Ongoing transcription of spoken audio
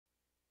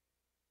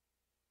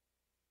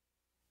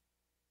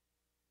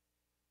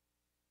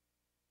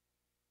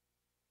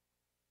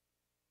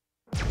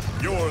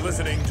You're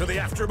listening to the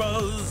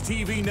AFTERBUZZ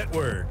TV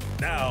network,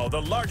 now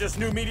the largest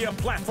new media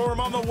platform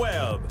on the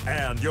web,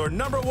 and your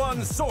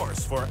 #1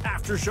 source for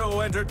after-show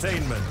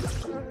entertainment.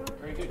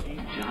 Very good, Chief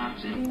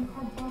Johnson.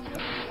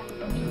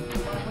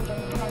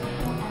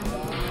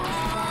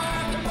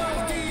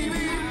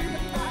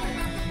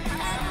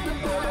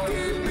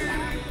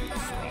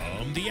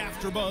 From the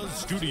AFTERBUZZ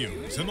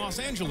Studios in Los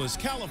Angeles,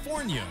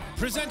 California,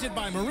 presented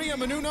by Maria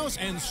Menounos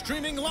and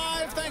streaming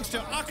live thanks to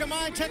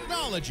Akamai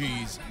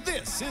Technologies,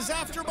 this is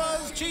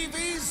AFTERBUZZ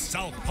TV's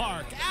South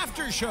Park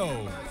After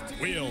Show.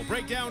 We'll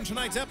break down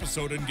tonight's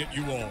episode and get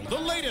you all the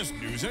latest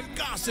news and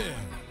gossip.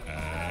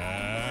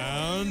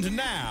 And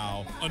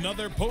now,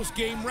 another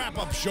post-game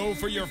wrap-up show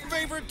for your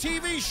favorite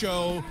TV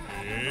show.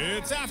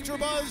 It's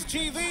AFTERBUZZ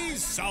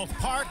TV's South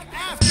Park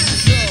After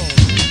Show.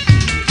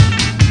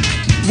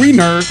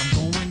 Wiener.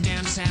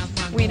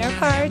 Wiener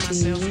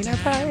party, wiener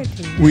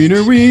party.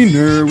 Wiener,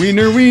 wiener,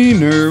 wiener,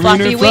 wiener,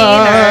 Fluffy wiener, wiener.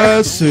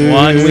 flaccid,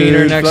 One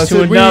wiener next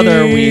to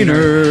another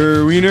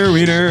wiener, wiener,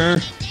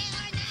 wiener.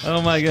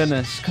 Oh my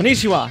goodness.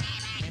 Konnichiwa.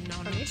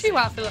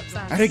 Konnichiwa,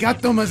 Philip-san.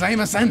 Arigato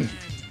gozaimasen.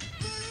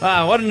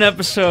 Wow, what an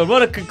episode.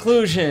 What a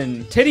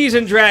conclusion. Titties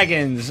and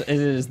Dragons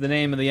is the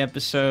name of the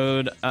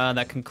episode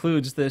that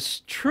concludes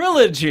this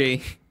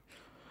trilogy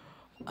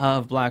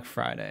of Black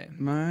Friday.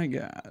 My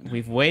God.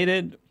 We've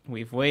waited,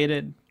 we've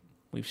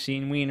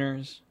seen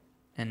wieners,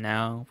 and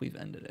now we've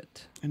ended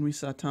it. And we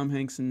saw Tom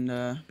Hanks and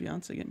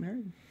Beyonce get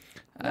married.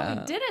 No,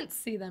 we didn't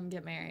see them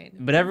get married.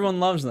 But everyone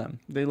loves them.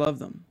 They love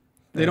them.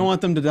 They don't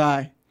want them to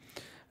die.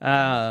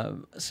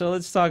 So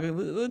let's start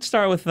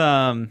with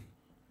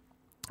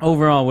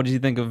overall, what did you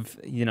think of,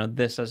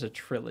 this as a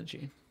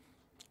trilogy?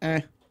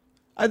 I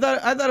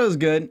thought it was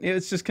good.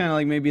 It's just kind of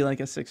like maybe like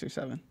a 6 or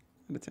 7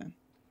 out of 10.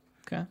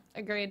 Okay.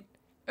 Agreed.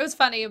 It was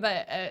funny,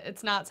 but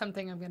it's not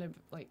something I'm gonna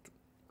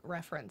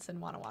reference and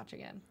want to watch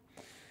again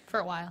for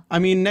a while. I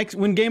mean,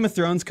 when Game of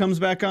Thrones comes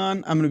back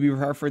on, I'm gonna be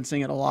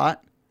referencing it a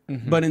lot.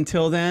 But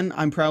until then,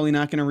 I'm probably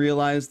not gonna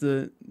realize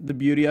the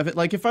beauty of it.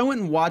 Like if I went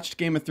and watched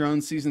Game of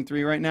Thrones season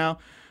 3 right now,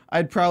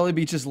 I'd probably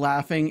be just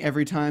laughing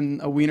every time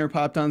a wiener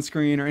popped on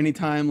screen, or any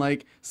time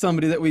like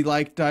somebody that we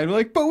liked died. We're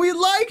like, but we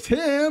liked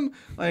him.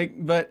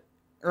 But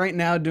right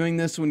now, doing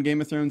this when Game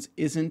of Thrones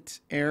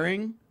isn't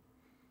airing.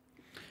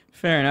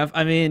 Fair enough.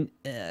 I mean,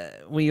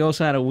 we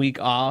also had a week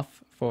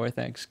off for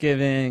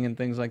Thanksgiving and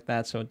things like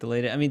that, so it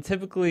delayed it. I mean,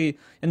 typically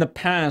in the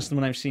past,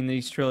 when I've seen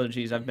these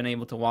trilogies, I've been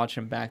able to watch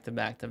them back to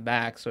back to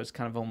back, so it's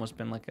kind of almost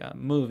been like a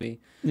movie.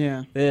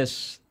 Yeah.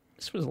 This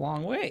was a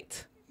long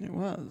wait. It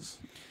was.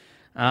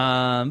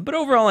 But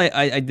overall,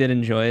 I did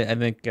enjoy it. I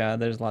think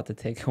there's a lot to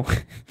take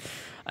away.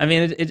 I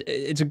mean,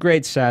 it's a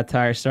great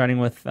satire, starting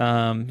with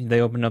they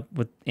opened up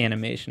with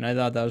animation. I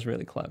thought that was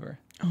really clever.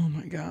 Oh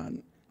my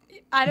God.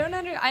 I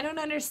don't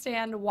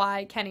understand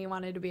why Kenny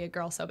wanted to be a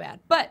girl so bad,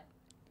 but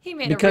he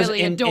made because a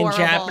really in adorable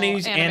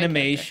Japanese anime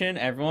animation,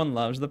 everyone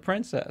loves the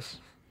princess.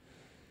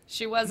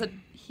 She was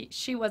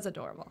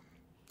adorable.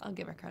 I'll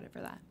give her credit for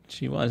that.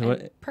 She was. And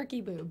What?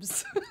 perky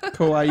boobs.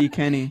 Kawaii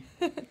Kenny.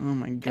 Oh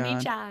my God.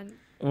 Kenny-chan.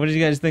 What did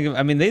you guys think of?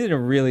 I mean, they did a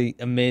really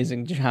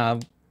amazing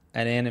job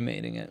at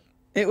animating it.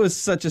 It was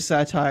such a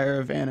satire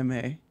of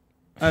anime.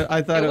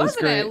 I thought it was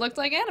wasn't great. it? It looked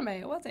like anime.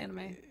 It was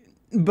anime.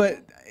 But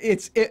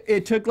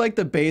it took like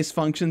the base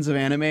functions of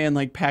anime and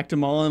like packed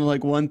them all in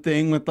like one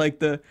thing with like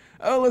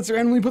let's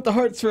randomly put the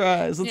hearts for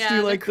eyes. Let's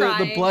do like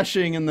the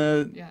blushing and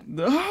the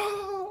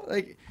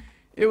like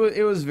it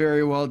was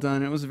very well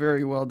done. It was a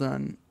very well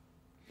done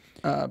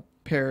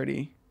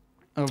parody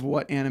of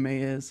what anime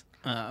is.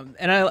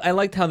 And I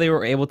liked how they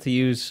were able to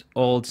use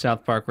old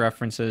South Park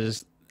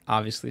references,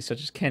 obviously,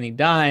 such as Kenny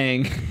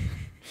dying,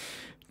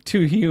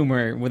 to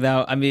humor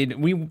without. I mean,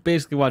 we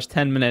basically watched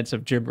 10 minutes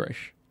of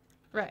gibberish.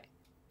 Right.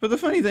 But the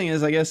funny thing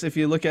is, I guess if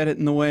you look at it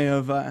in the way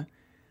of,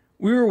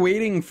 we were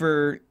waiting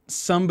for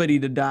somebody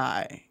to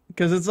die.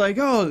 Because it's like,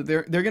 oh,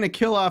 they're going to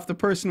kill off the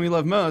person we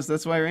love most.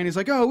 That's why Randy's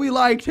like, oh, we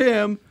liked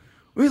him.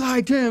 We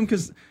liked him.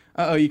 Because,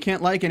 you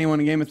can't like anyone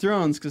in Game of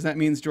Thrones because that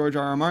means George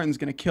R.R. Martin's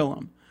going to kill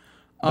him.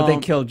 But they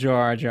killed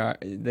George.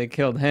 They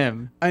killed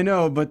him. I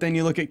know, but then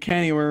you look at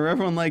Kenny, where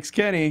everyone likes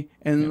Kenny,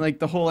 and like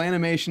the whole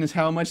animation is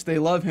how much they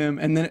love him,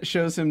 and then it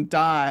shows him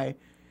die.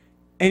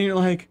 And you're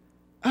like,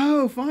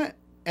 oh, fine.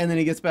 And then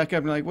he gets back up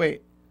and you're like,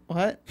 wait,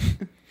 what?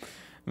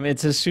 I mean,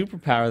 it's a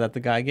superpower that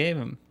the guy gave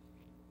him.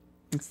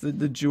 It's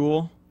the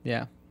jewel.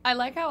 Yeah. I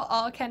like how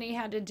all Kenny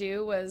had to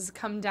do was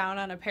come down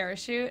on a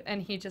parachute,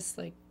 and he just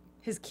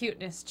his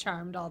cuteness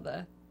charmed all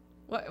the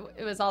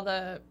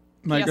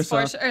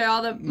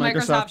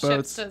Microsoft ships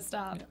boats. to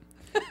stop.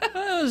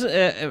 Yeah.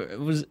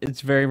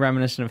 It's very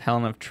reminiscent of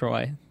Helen of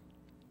Troy.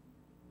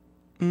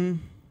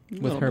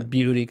 With her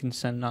beauty can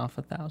send off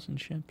 1,000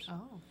 ships.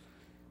 Oh.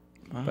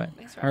 Wow. But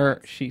Nice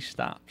she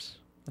stops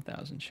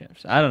 1,000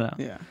 ships. I don't know.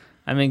 Yeah.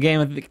 I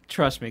mean,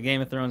 trust me,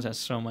 Game of Thrones has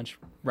so much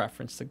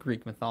reference to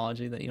Greek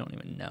mythology that you don't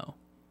even know.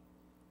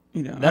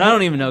 You know, That I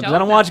don't even know because I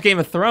don't watch Game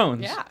of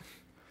Thrones. Yeah.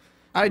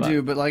 I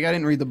do, but like I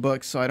didn't read the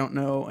book, so I don't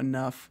know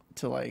enough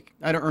to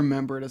I don't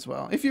remember it as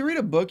well. If you read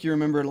a book, you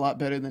remember it a lot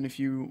better than if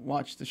you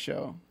watch the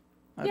show.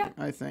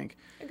 I think.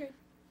 Agreed.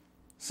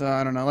 So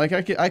I don't know. Like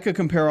I could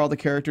compare all the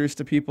characters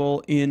to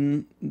people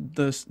in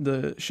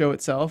the show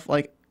itself.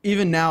 Like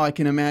even now I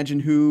can imagine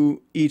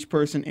who each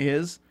person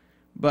is,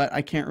 but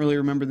I can't really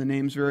remember the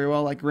names very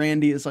well. Like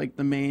Randy is like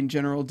the main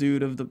general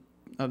dude of the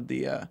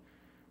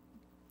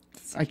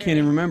I can't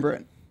even remember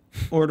it.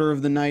 Order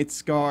of the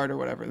Knights Guard or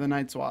whatever, the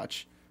Night's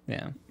Watch.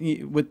 Yeah.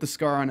 With the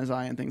scar on his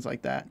eye and things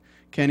like that.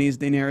 Kenny's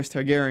Daenerys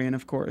Targaryen,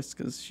 of course,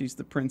 because she's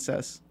the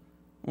princess.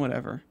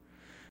 Whatever.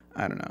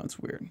 I don't know. It's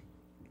weird.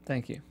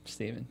 Thank you,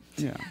 Steven.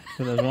 Yeah.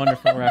 For those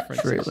wonderful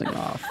references. Trailing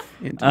off.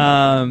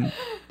 Into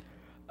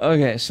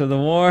Okay, so the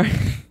war.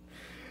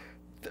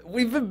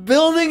 We've been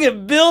building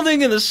and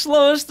building in the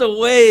slowest of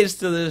ways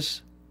to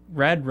this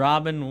Red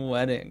Robin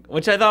wedding,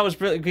 which I thought was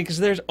brilliant because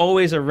there's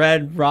always a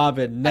Red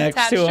Robin next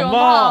Attached to a a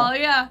mall.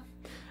 Yeah.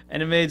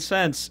 And it made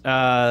sense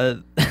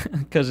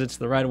because it's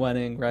the Red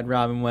Wedding, Red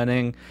Robin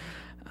wedding.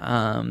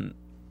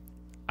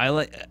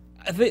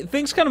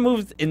 Things kind of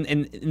moved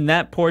in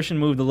that portion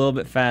moved a little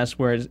bit fast,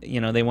 whereas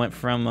they went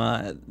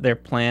from their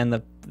plan,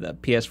 the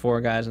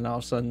PS4 guys, and all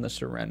of a sudden the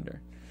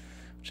surrender,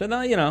 which I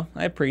thought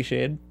I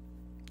appreciated.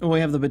 well, we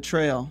have the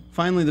betrayal.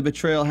 Finally, the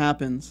betrayal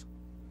happens.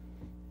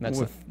 That's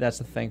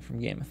the thing from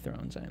Game of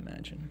Thrones, I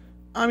imagine.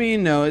 I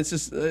mean, no, it's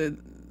just the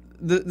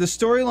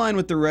storyline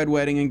with the Red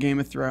Wedding in Game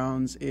of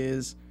Thrones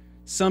is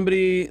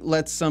somebody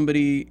lets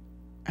somebody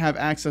have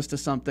access to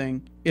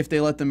something if they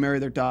let them marry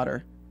their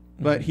daughter.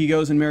 But he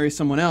goes and marries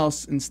someone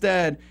else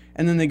instead,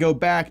 and then they go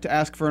back to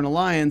ask for an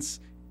alliance,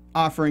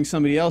 offering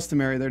somebody else to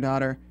marry their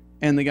daughter,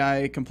 and the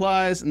guy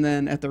complies, and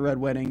then at the Red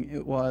Wedding,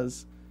 it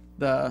was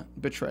the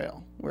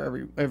betrayal,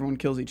 where everyone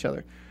kills each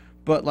other.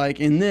 But like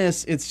in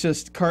this, it's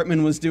just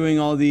Cartman was doing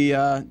all the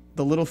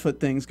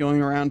Littlefoot things,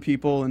 going around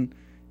people and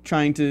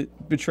trying to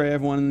betray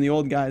everyone, and the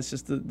old guy's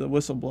just the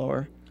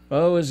whistleblower.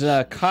 Well, it was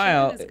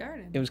Kyle. his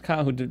garden. It was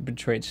Kyle who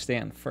betrayed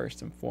Stan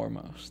first and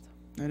foremost.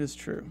 That is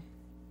true.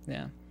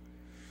 Yeah.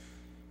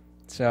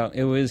 So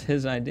it was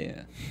his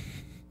idea.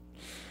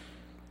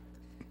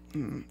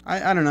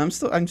 I don't know.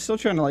 I'm still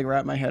trying to like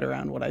wrap my head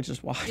around what I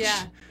just watched.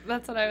 Yeah,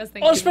 that's what I was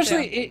thinking. Well,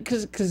 especially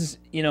because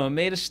it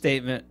made a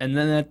statement, and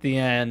then at the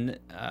end,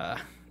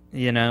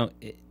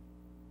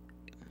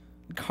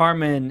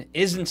 Carmen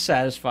isn't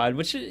satisfied,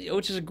 which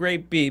is a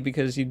great beat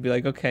because you'd be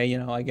like, okay,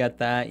 I get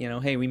that.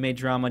 Hey, we made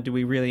drama. Do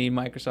we really need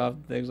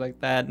Microsoft? Things like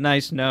that.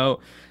 Nice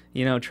note.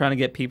 Trying to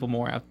get people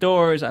more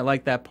outdoors. I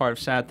like that part of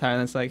satire.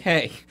 And it's like,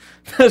 hey,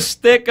 the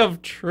stick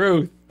of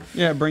truth.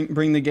 Yeah,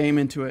 bring the game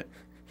into it.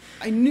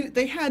 I knew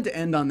they had to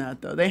end on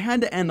that though. They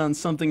had to end on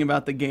something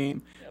about the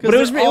game. But it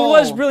was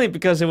brilliant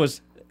because he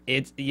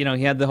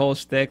had the whole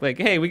stick. Like,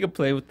 hey, we could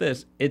play with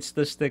this. It's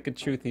the stick of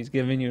truth. He's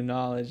giving you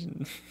knowledge,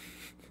 and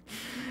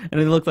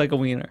it looked like a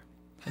wiener,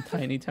 a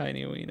tiny,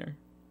 tiny wiener.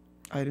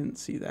 I didn't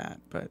see that,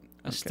 but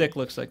A stick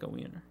looks like a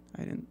wiener.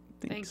 I didn't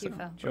think Thank so. you,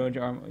 Phil. George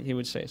R. He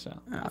would say so.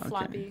 Oh, A okay.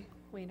 floppy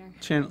wiener.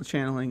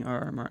 Channeling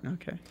R.R. Martin.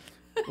 Okay.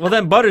 Well,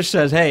 then Butters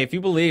says, hey, if you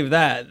believe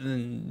that,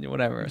 then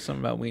whatever,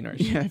 something about wieners.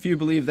 Yeah, if you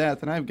believe that,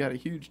 then I've got a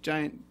huge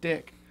giant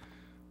dick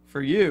for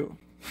you.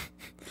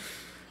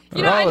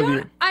 For all of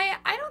you.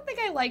 I don't think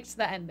I liked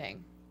the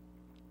ending.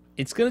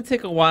 It's going to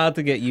take a while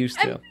to get used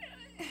to.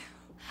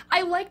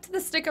 I liked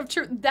the stick of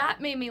truth. That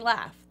made me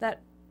laugh.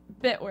 That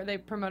bit where they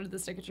promoted the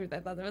stick of truth, I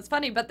thought that was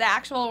funny. But the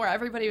actual where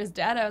everybody was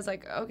dead, I was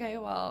like, okay,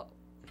 well.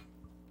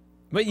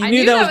 But you I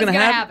knew that was going to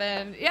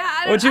happen. Yeah,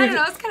 I don't know.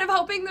 I was kind of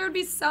hoping there would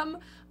be some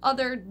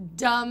other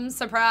dumb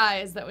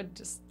surprise that would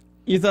just.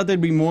 You thought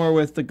there'd be more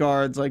with the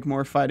guards, like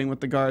more fighting with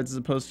the guards as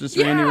opposed to just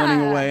Randy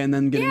running away and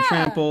then getting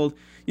trampled.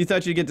 You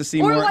thought you'd get to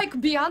see more. Or like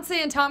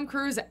Beyonce and Tom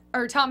Cruise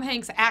or Tom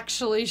Hanks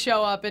actually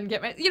show up and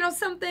get,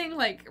 something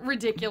like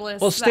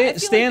ridiculous. Well,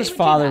 Stan's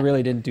father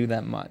really didn't do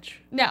that much.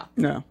 No.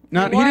 No, he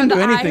didn't do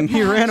anything.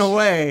 He ran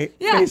away,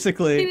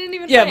 basically. He didn't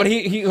even Yeah, fight. but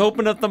he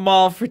opened up the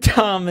mall for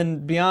Tom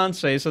and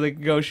Beyonce so they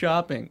could go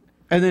shopping.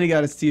 And then he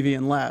got his TV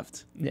and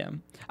left. Yeah.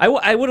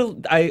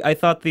 I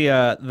thought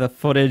the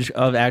footage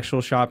of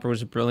actual Shopper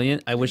was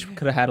brilliant. I wish we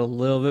could have had a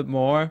little bit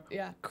more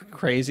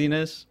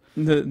craziness.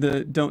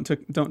 The don't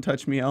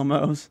touch me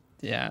Elmos.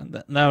 Yeah,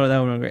 that would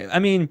have been great. I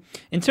mean,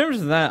 in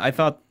terms of that, I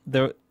thought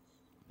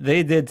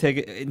they did take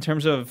it in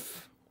terms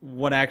of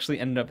what actually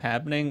ended up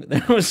happening.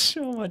 There was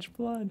so much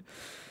blood.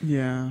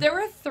 Yeah. There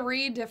were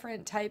 3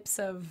 different types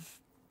of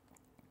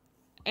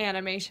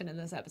animation in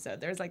this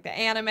episode. There's like the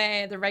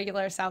anime, the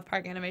regular South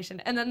Park animation,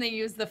 and then they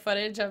used the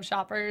footage of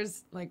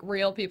shoppers, like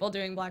real people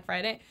doing Black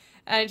Friday.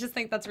 And I just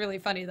think that's really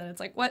funny that it's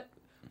like, what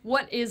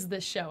is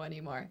this show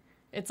anymore?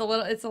 It's a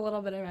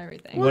little bit of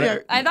everything. Well,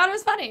 I thought it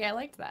was funny. I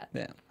liked that.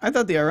 Yeah. I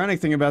thought the ironic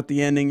thing about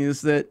the ending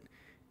is that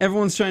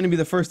everyone's trying to be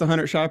the first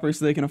 100 shoppers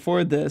so they can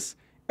afford this.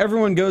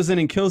 Everyone goes in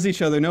and kills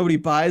each other. Nobody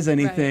buys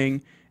anything.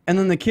 Right. And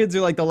then the kids are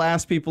like the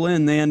last people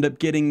in. They end up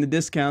getting the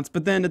discounts.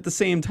 But then at the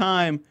same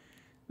time,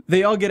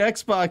 they all get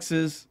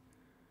Xboxes,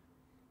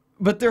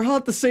 but they're all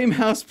at the same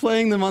house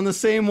playing them on the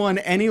same one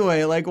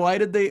anyway. Like, why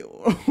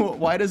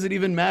does it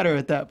even matter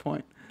at that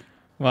point?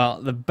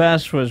 Well, the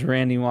best was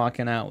Randy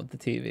walking out with the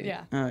TV.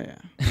 Yeah. Oh, yeah.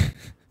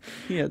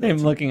 Yeah. Him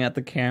looking at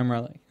the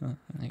camera like, oh,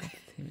 I got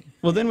the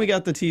Well, then we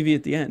got the TV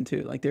at the end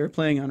too. Like they were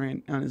playing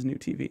on his new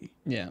TV.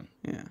 Yeah.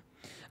 Yeah.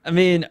 I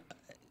mean,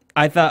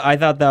 I thought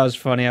that was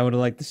funny. I would have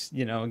liked this,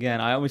 again,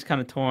 I always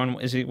kind of torn.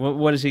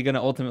 What is he going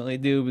to ultimately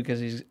do? Because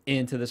he's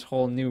into this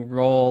whole new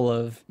role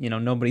of,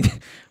 nobody,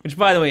 which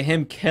by the way,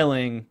 him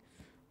killing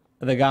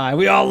the guy,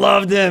 we all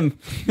loved him.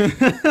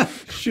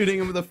 Shooting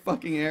him with a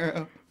fucking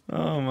arrow.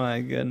 Oh my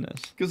goodness.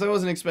 Because I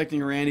wasn't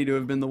expecting Randy to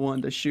have been the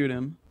one to shoot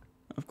him,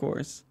 of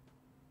course.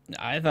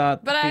 I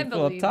thought But I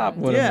people up believe top it.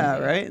 would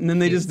have. Yeah, right? And then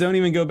they just don't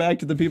even go back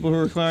to the people who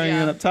were climbing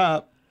in up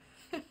top.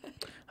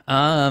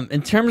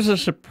 In terms of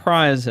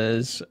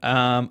surprises,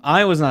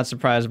 I was not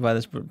surprised by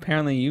this, but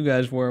apparently you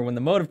guys were when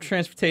the mode of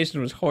transportation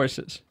was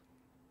horses.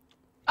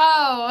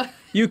 Oh.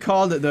 You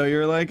called it, though.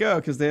 You're like, oh,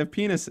 because they have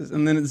penises.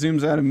 And then it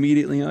zooms out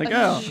immediately. You're like,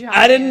 oh.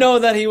 I didn't know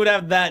that he would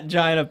have that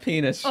giant a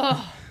penis.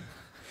 Oh.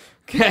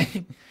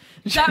 Okay.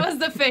 That was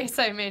the face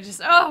I made.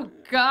 Just, oh,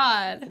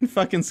 God. And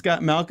fucking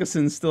Scott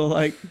Malkison's still,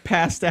 like,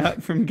 passed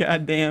out from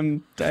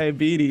goddamn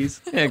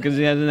diabetes. Yeah, because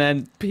he hasn't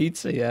had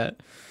pizza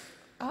yet.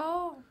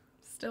 Oh.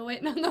 Still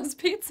waiting on those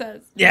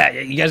pizzas. Yeah,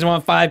 you guys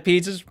want 5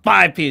 pizzas?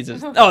 5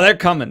 pizzas. Oh, they're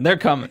coming. They're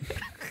coming.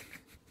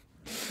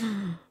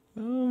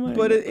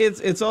 But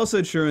it's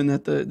also true in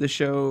that the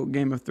show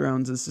Game of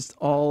Thrones is just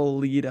all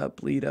lead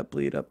up. And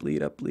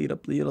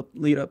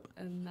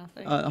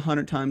nothing.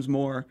 100 times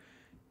more.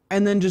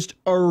 And then just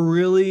a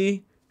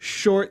really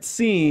short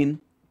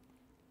scene,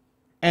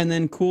 and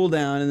then cool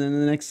down, and then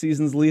the next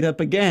season's lead up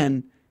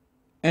again.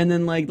 And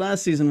then, like,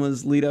 last season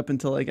was lead up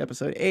until, like,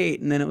 episode 8,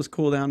 and then it was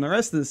cool down the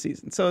rest of the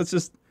season. So it's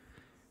just...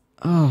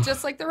 Oh.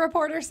 Just like the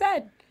reporter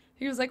said.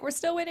 He was like, we're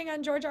still waiting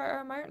on George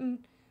R.R. Martin.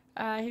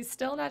 He's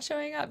still not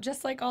showing up,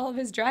 just like all of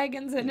his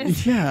dragons in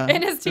his,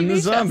 in his TV and the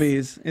shows.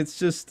 zombies. It's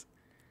just...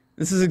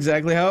 This is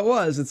exactly how it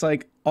was. It's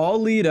like,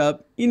 all lead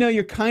up.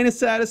 You're kind of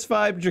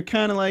satisfied, but you're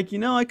kind of like,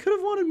 I could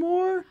have wanted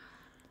more.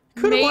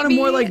 Could have wanted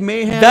more, like,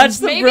 mayhem. That's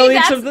the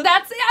brilliance of the...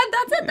 That's it.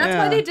 That's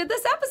why they did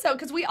this episode,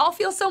 because we all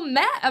feel so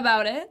meh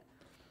about it.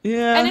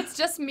 Yeah. And it's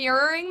just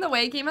mirroring the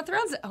way Game of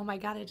Thrones... Oh, my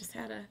God, I just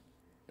had a...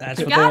 That's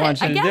what they want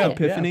you to do.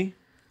 Epiphany. Yeah.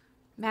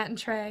 Matt and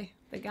Trey,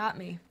 they got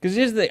me. Because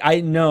here's the... I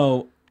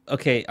know...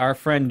 Okay, our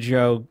friend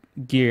Joe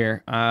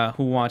Gear,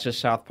 who watches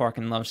South Park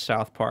and loves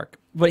South Park.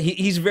 But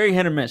he's very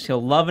hit or miss.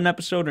 He'll love an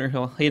episode or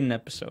he'll hate an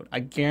episode. I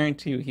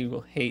guarantee you he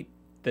will hate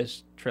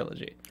this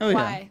trilogy. Oh,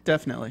 Why? yeah,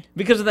 definitely.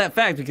 Because of that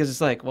fact. Because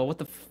it's like, well, what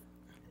the...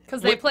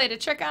 Because they played a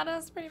trick on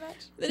us, pretty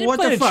much.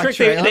 What the fuck,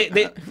 Trey?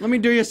 Let me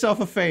do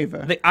yourself a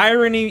favor. The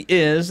irony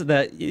is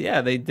that,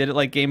 yeah, they did it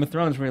like Game of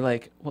Thrones, where you're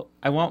like, well,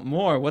 I want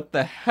more. What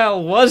the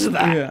hell was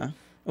that? Yeah.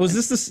 Was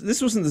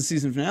this wasn't the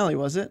season finale,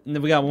 was it? And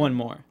then we got one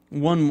more.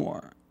 One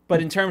more.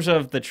 But in terms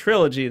of the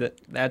trilogy,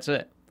 that's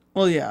it.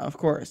 Well, yeah, of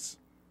course.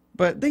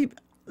 But they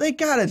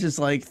gotta just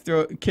like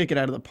kick it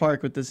out of the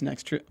park with this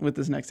next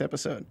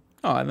episode.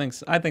 Oh,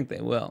 I think they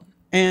will.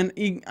 And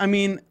I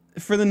mean,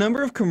 for the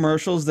number of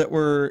commercials that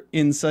were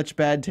in such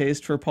bad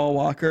taste for Paul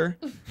Walker,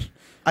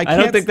 I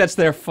don't think that's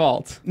their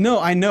fault. No,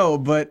 I know,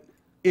 but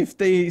if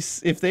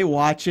they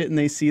watch it and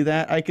they see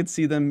that, I could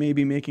see them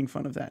maybe making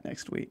fun of that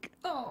next week.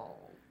 Oh.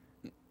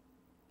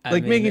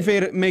 Like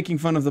making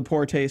fun of the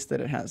poor taste that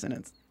it has in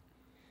it.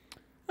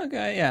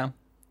 Okay, yeah.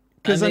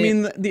 Because I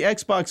mean, the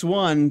Xbox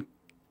One,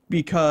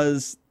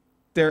 because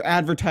they're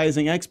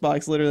advertising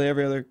Xbox literally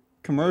every other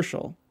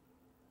commercial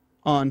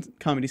on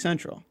Comedy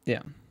Central.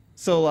 Yeah.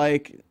 So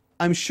like,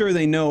 I'm sure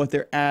they know what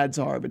their ads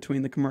are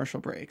between the commercial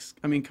breaks.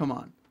 I mean, come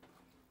on.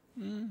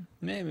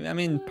 Maybe. I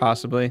mean,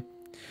 possibly.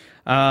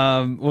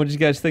 What did you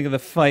guys think of the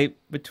fight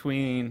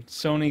between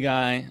Sony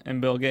guy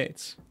and Bill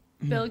Gates?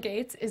 Bill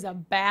Gates is a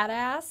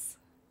badass.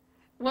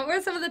 What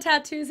were some of the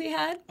tattoos he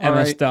had?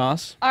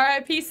 MS-DOS.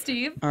 R.I.P.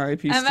 Steve.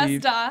 R.I.P. Steve.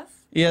 MS-DOS.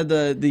 Yeah,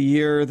 the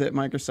year that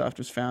Microsoft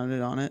was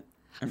founded on it.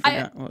 I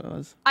forgot what it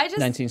was.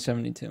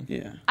 1972.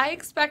 Yeah. I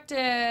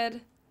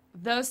expected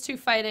those two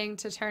fighting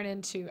to turn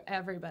into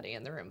everybody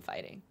in the room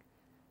fighting.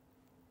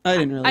 I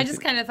didn't really. I just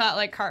kind of thought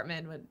like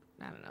Cartman would,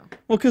 I don't know.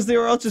 Well, because they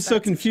were all just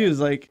so confused.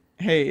 Like,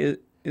 hey,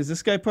 is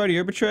this guy part of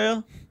your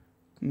betrayal?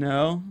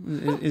 No.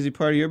 Is he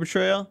part of your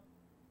betrayal?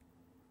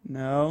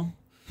 No.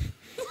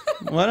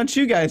 Why don't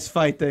you guys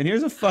fight then?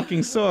 Here's a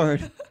fucking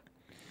sword.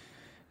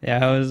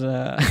 Yeah, it was.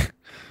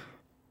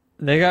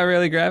 They got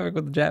really graphic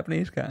with the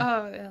Japanese guy.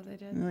 Oh yeah, they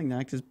did. They like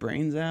knocked his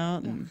brains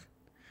out. And...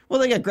 Well,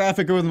 they got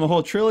graphic with him the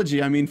whole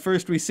trilogy. I mean,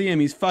 first we see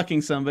him, he's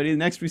fucking somebody.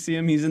 Next we see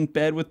him, he's in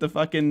bed with the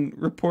fucking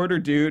reporter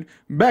dude.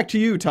 Back to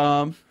you,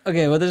 Tom.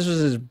 Okay, well this was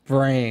his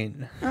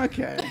brain.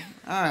 Okay,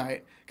 all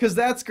right. Because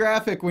that's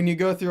graphic when you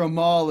go through a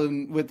mall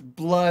and with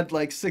blood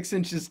like 6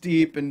 inches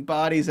deep and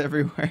bodies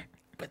everywhere.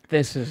 But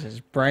this is his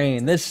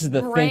brain. This is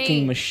the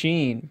thinking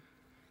machine.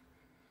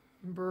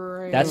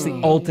 Brain. That's the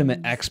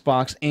ultimate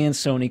Xbox and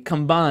Sony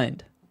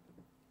combined.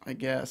 I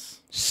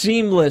guess.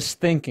 Seamless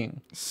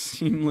thinking.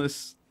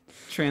 Seamless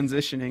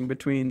transitioning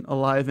between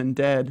alive and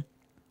dead.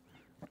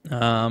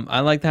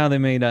 I liked how they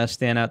made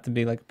Stan out to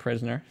be like a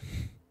prisoner.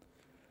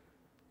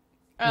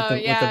 Oh,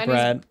 with yeah. the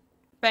bread.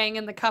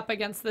 Banging the cup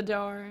against the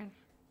door.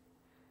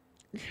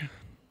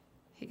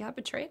 He got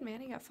betrayed,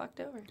 man. He got fucked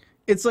over.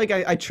 It's like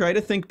I try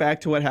to think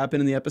back to what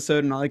happened in the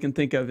episode, and all I can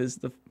think of is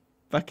the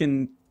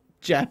fucking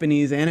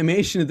Japanese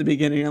animation at the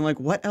beginning. I'm like,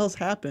 what else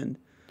happened?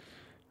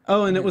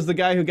 Oh, and it was the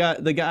guy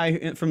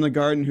from the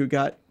garden who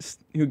got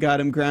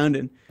him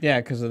grounded. Yeah,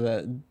 because of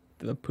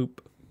the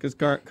poop. Because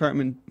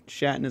Cartman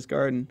shat in his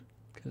garden.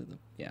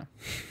 Yeah.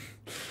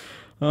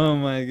 Oh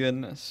my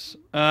goodness.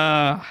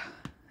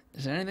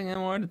 Is there anything I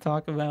wanted to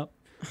talk about?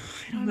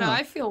 I don't know. No,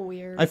 I feel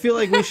weird. I feel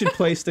like we should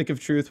play Stick of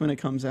Truth when it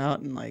comes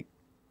out in like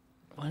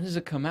When does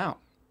it come out?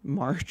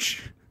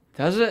 March.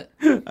 Does it?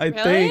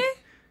 Really?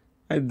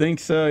 I think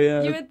so,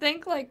 yeah. You would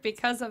think like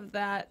because of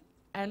that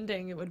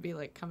ending, it would be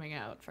like coming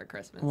out for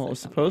Christmas. Well, it or was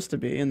something. supposed to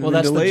be, and then Well, they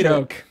that's the delayed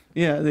joke. it.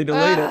 Yeah, they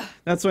delayed it.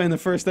 That's why in the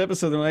first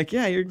episode they're like,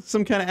 "Yeah, you're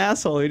some kind of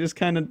asshole. He just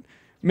kind of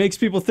makes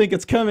people think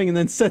it's coming and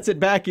then sets it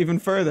back even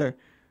further,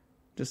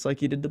 just like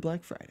he did to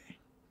Black Friday."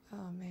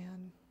 Oh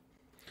man.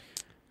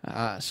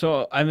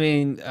 So I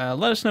mean,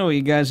 let us know what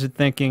you guys are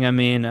thinking. I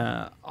mean,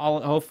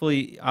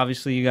 hopefully,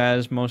 obviously, you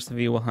guys, most of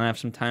you, will have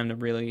some time to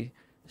really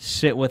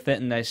sit with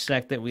it and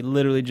dissect it. We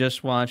literally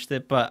just watched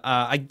it, but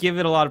I give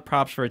it a lot of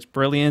props for its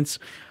brilliance.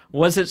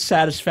 Was it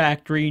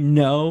satisfactory?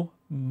 No,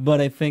 but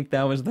I think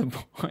that was the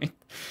point.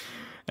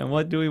 And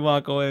what do we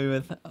walk away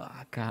with? Oh,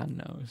 God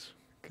knows.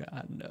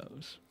 God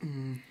knows.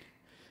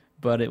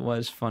 But it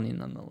was funny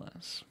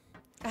nonetheless.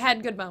 I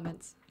had good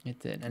moments. It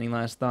did. Any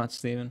last thoughts,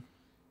 Steven,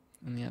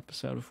 in the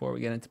episode before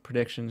we get into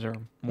predictions or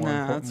more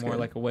that's more good.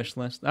 like a wish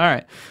list? All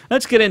right,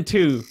 let's get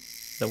into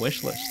the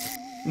wish list.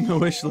 The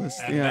wish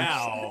list. And Yeah.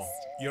 now,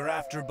 your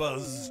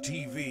AfterBuzz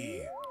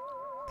TV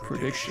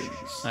predictions.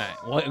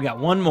 All right, we got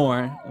one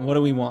more. What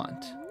do we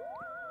want?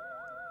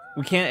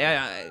 We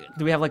can't.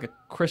 Do we have like a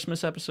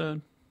Christmas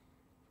episode?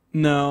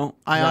 No,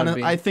 Gotta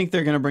be. I think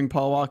they're gonna bring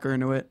Paul Walker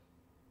into it,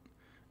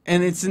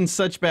 and it's in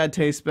such bad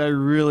taste, but I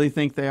really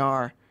think they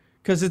are,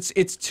 because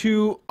it's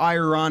too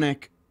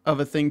ironic of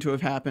a thing to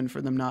have happened for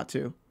them not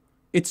to.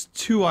 It's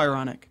too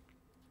ironic,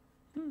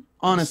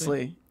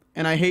 honestly.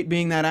 And I hate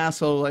being that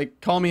asshole.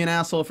 Like, call me an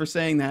asshole for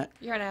saying that.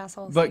 You're an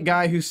asshole. But Steve.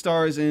 guy who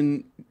stars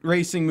in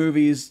racing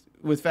movies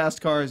with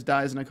fast cars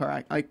dies in a car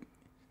accident. Like,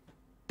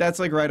 that's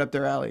like right up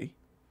their alley.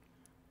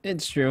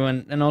 It's true,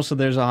 and also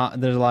there's a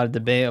lot of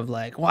debate of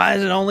like, why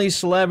is it only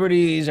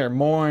celebrities are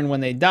mourn when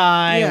they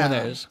die? Yeah. When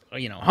there's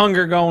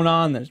hunger going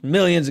on, there's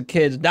millions of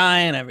kids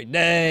dying every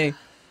day.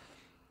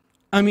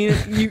 I mean,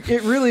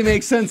 it really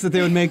makes sense that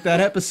they would make that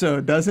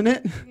episode, doesn't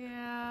it?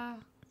 Yeah.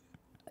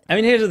 I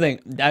mean, here's the thing.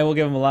 I will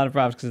give them a lot of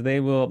props because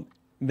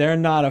they're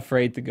not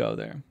afraid to go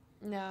there.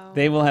 No.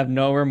 They will have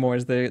no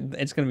remorse.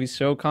 It's going to be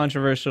so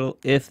controversial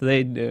if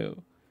they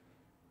do.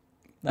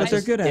 But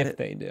they're good at if it.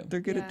 they do. They're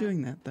good at Yeah.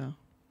 doing that, though.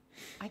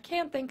 I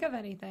can't think of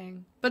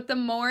anything. But the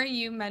more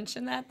you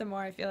mention that, the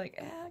more I feel like,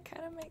 it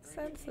kind of makes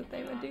sense that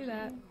they would do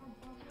that.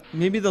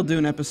 Maybe they'll do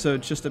an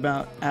episode just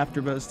about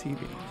AfterBuzz TV.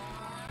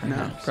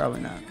 No,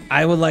 probably not.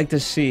 I would like to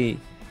see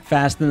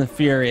Fast and the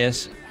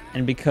Furious,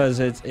 and because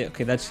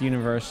okay, that's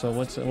Universal.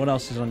 What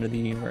else is under the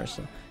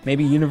Universal?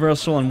 Maybe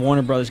Universal and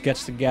Warner Brothers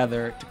gets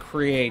together to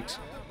create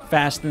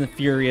Fast and the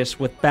Furious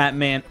with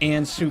Batman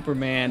and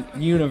Superman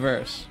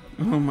universe.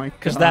 Oh my god.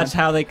 Because that's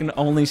how they can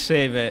only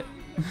save it.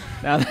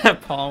 Now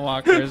that Paul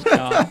Walker is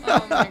gone.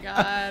 Oh my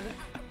god.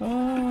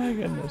 Oh my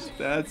goodness.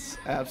 That's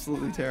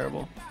absolutely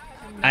terrible.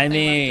 I Nothing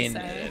mean,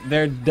 left to say.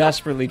 they're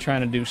desperately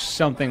trying to do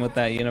something with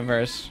that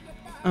universe.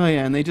 Oh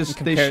yeah, and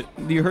Compared-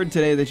 you heard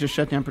today they just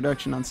shut down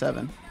production on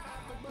 7.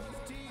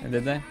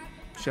 Did they?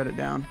 Shut it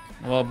down.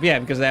 Well, yeah,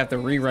 because they have to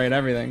rewrite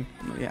everything.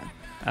 Yeah.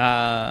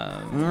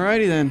 Uh,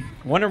 Alrighty then.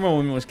 Wonder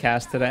Woman was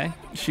cast today.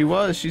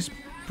 She's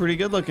pretty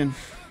good looking.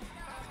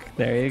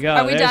 There you go.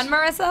 Are we There's- done,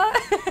 Marissa?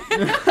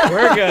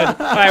 We're good. All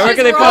right, where She's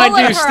can they find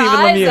rolling you, her Stephen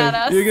eyes at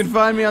Lemieux? us. You can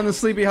find me on the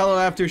Sleepy Hollow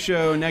After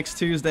Show next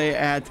Tuesday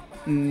at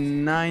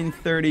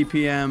 9:30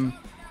 p.m.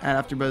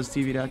 at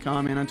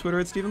AfterBuzzTV.com, and on Twitter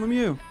at Stephen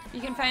Lemieux.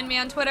 You can find me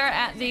on Twitter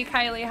at the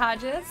Kylie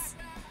Hodges.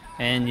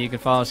 And you can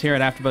follow us here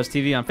at AfterBuzz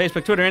TV on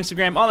Facebook, Twitter,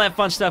 Instagram, all that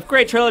fun stuff.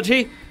 Great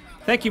trilogy.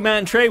 Thank you, Matt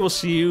and Trey. We'll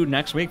see you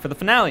next week for the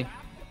finale.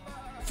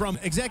 From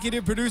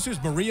executive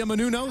producers Maria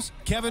Menounos,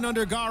 Kevin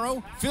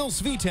Undergaro, Phil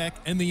Svitek,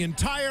 and the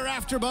entire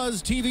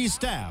AfterBuzz TV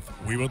staff,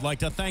 we would like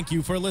to thank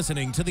you for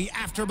listening to the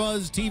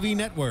AfterBuzz TV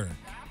network.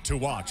 To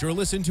watch or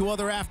listen to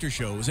other after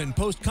shows and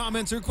post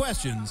comments or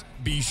questions,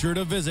 be sure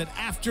to visit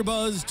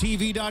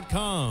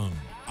AfterBuzzTV.com.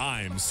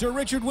 I'm Sir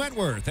Richard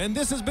Wentworth, and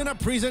this has been a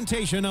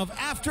presentation of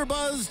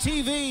AfterBuzz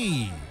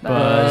TV.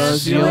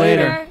 Buzz you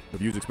later. The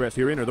views expressed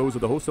herein are those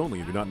of the hosts only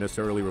and do not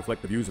necessarily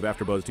reflect the views of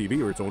AfterBuzz TV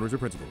or its owners or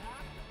principals.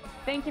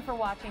 Thank you for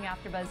watching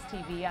AfterBuzz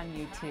TV on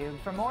YouTube.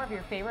 For more of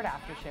your favorite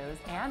after shows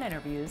and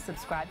interviews,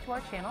 subscribe to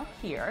our channel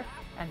here,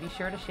 and be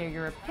sure to share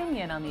your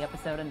opinion on the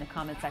episode in the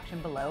comment section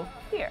below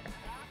here.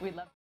 We'd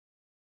love to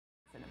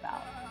know what it's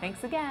about.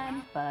 Thanks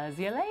again. Buzz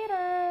you later.